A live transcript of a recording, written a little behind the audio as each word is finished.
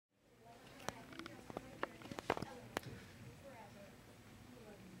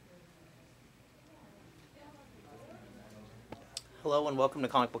Hello and welcome to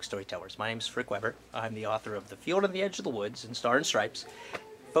Comic Book Storytellers. My name is Frick Weber. I'm the author of The Field on the Edge of the Woods and Star and Stripes,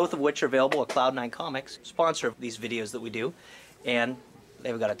 both of which are available at Cloud9 Comics, sponsor of these videos that we do, and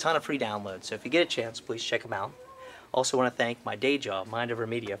they've got a ton of free downloads, so if you get a chance, please check them out. Also want to thank my day job, Mind Over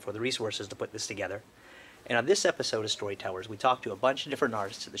Media, for the resources to put this together. And on this episode of Storytellers, we talked to a bunch of different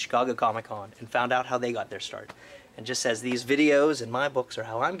artists at the Chicago Comic Con and found out how they got their start. And just as these videos and my books are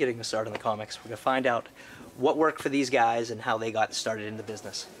how I'm getting the start in the comics, we're going to find out what worked for these guys and how they got started in the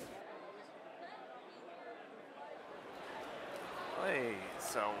business. Hey,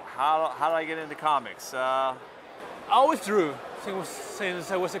 so how did I get into comics? I always drew since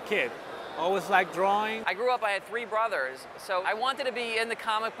I was a kid. Always liked drawing. I grew up, I had three brothers, so I wanted to be in the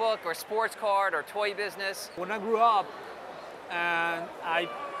comic book or sports card or toy business. When I grew up and I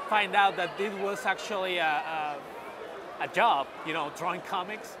find out that this was actually a job, you know, drawing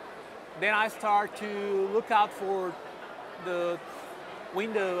comics, then I start to look out for the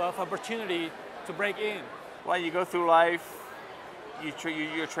window of opportunity to break in. Well, you go through life,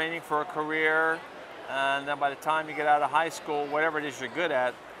 you're training for a career, and then by the time you get out of high school, whatever it is you're good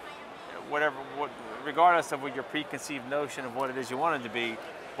at, regardless of what your preconceived notion of what it is you wanted to be,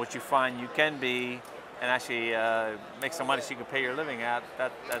 what you find you can be, and actually make some money so you can pay your living at,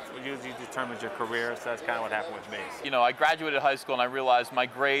 that's what usually determines your career. So that's kind of what happened with me. You know, I graduated high school and I realized my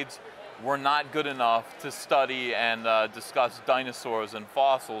grades were not good enough to study and discuss dinosaurs and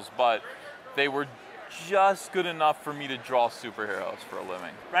fossils, but they were just good enough for me to draw superheroes for a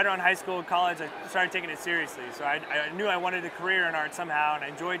living. Right around high school, college, I started taking it seriously. So I knew I wanted a career in art somehow, and I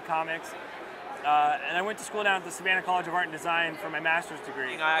enjoyed comics. And I went to school down at the Savannah College of Art and Design for my master's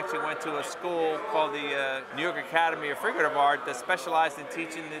degree. I actually went to a school called the New York Academy of Figurative Art that specialized in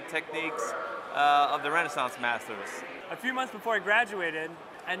teaching the techniques of the Renaissance masters. A few months before I graduated,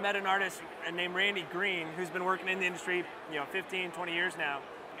 I met an artist named Randy Green, who's been working in the industry, 15, 20 years now.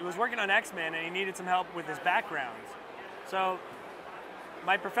 He was working on X-Men and he needed some help with his background. So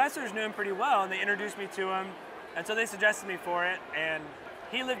my professors knew him pretty well and they introduced me to him, and so they suggested me for it. And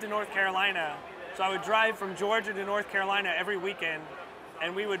he lived in North Carolina, so I would drive from Georgia to North Carolina every weekend,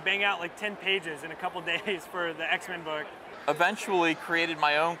 and we would bang out like 10 pages in a couple days for the X-Men book. Eventually created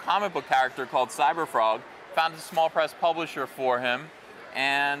my own comic book character called Cyberfrog, found a small press publisher for him,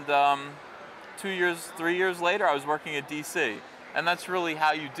 and 3 years later I was working at DC. And that's really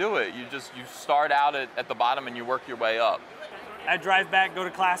how you do it. You start out at the bottom and you work your way up. I'd drive back, go to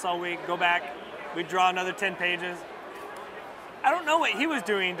class all week, go back, we'd draw another 10 pages. I don't know what he was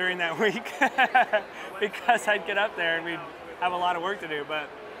doing during that week because I'd get up there and we'd have a lot of work to do. But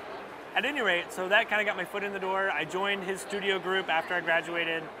at any rate, so that kind of got my foot in the door. I joined his studio group after I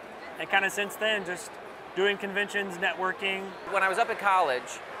graduated, and kind of since then just doing conventions, networking. When I was up at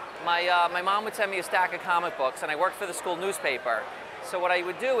college, my mom would send me a stack of comic books, and I worked for the school newspaper. So what I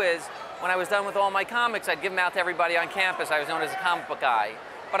would do is, when I was done with all my comics, I'd give them out to everybody on campus. I was known as a comic book guy.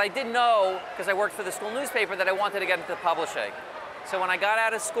 But I didn't know, because I worked for the school newspaper, that I wanted to get into publishing. So when I got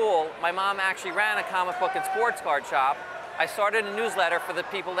out of school, my mom actually ran a comic book and sports card shop. I started a newsletter for the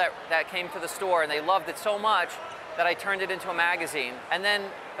people that came to the store, and they loved it so much that I turned it into a magazine. And then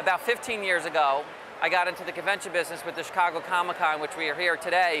about 15 years ago, I got into the convention business with the Chicago Comic Con, which we are here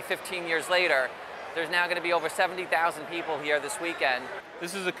today, 15 years later. There's now going to be over 70,000 people here this weekend.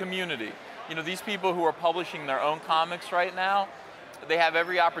 This is a community. You know, these people who are publishing their own comics right now, they have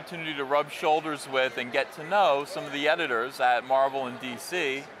every opportunity to rub shoulders with and get to know some of the editors at Marvel and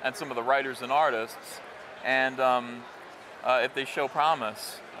DC and some of the writers and artists. And if they show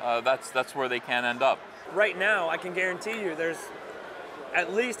promise, that's where they can end up. Right now, I can guarantee you there's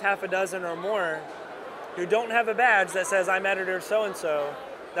at least half a dozen or more who don't have a badge that says I'm editor so-and-so,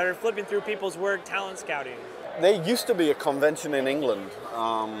 that are flipping through people's work, talent scouting. There used to be a convention in England,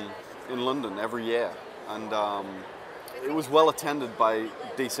 in London, every year, and it was well attended by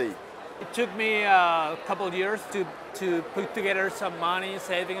DC. It took me a couple of years to put together some money,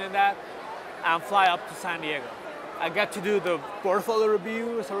 saving and that, and fly up to San Diego. I got to do the portfolio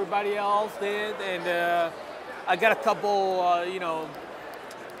reviews everybody else did, and I got a couple,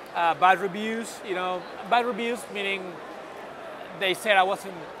 bad reviews. Bad reviews meaning they said I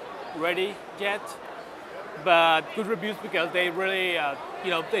wasn't ready yet, but good reviews because they really,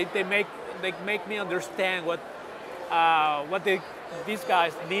 they make me understand what these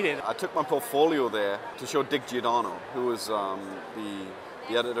guys needed. I took my portfolio there to show Dick Giordano, who was the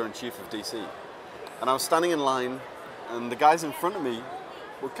editor-in-chief of DC. And I was standing in line, and the guys in front of me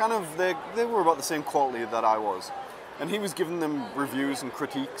were they were about the same quality that I was. And he was giving them reviews and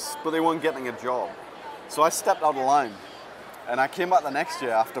critiques, but they weren't getting a job. So I stepped out of line, and I came back the next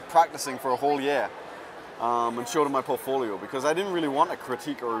year after practicing for a whole year. and showed him my portfolio because I didn't really want a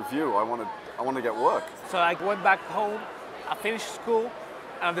critique or review. I wanted to get work. So I went back home, I finished school,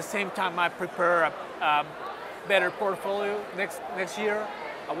 and at the same time I prepare a better portfolio next year.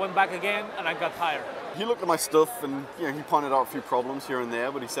 I went back again and I got hired. He looked at my stuff and he pointed out a few problems here and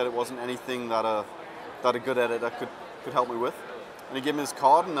there, but he said it wasn't anything that a good editor could help me with. And he gave me his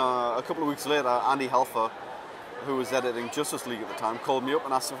card, and a couple of weeks later, Andy Helfer, who was editing Justice League at the time, called me up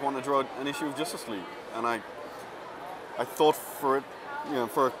and asked if I wanted to draw an issue of Justice League. And I thought for it,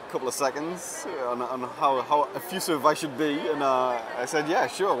 for a couple of seconds on how effusive I should be, and I said, yeah,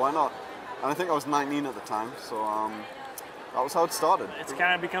 sure, why not? And I think I was 19 at the time, so that was how it started. It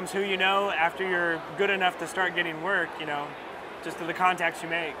kind of becomes who you know after you're good enough to start getting work, just to the contacts you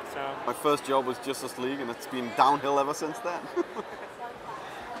make. So my first job was Justice League, and it's been downhill ever since then.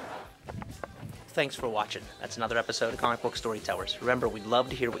 Thanks for watching. That's another episode of Comic Book Storytellers. Remember, we'd love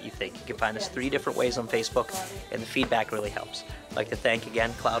to hear what you think. You can find us 3 different ways on Facebook, and the feedback really helps. I'd like to thank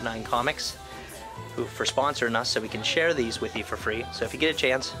again Cloud9 Comics for sponsoring us so we can share these with you for free. So if you get a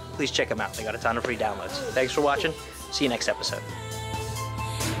chance, please check them out. They got a ton of free downloads. Thanks for watching. See you next episode.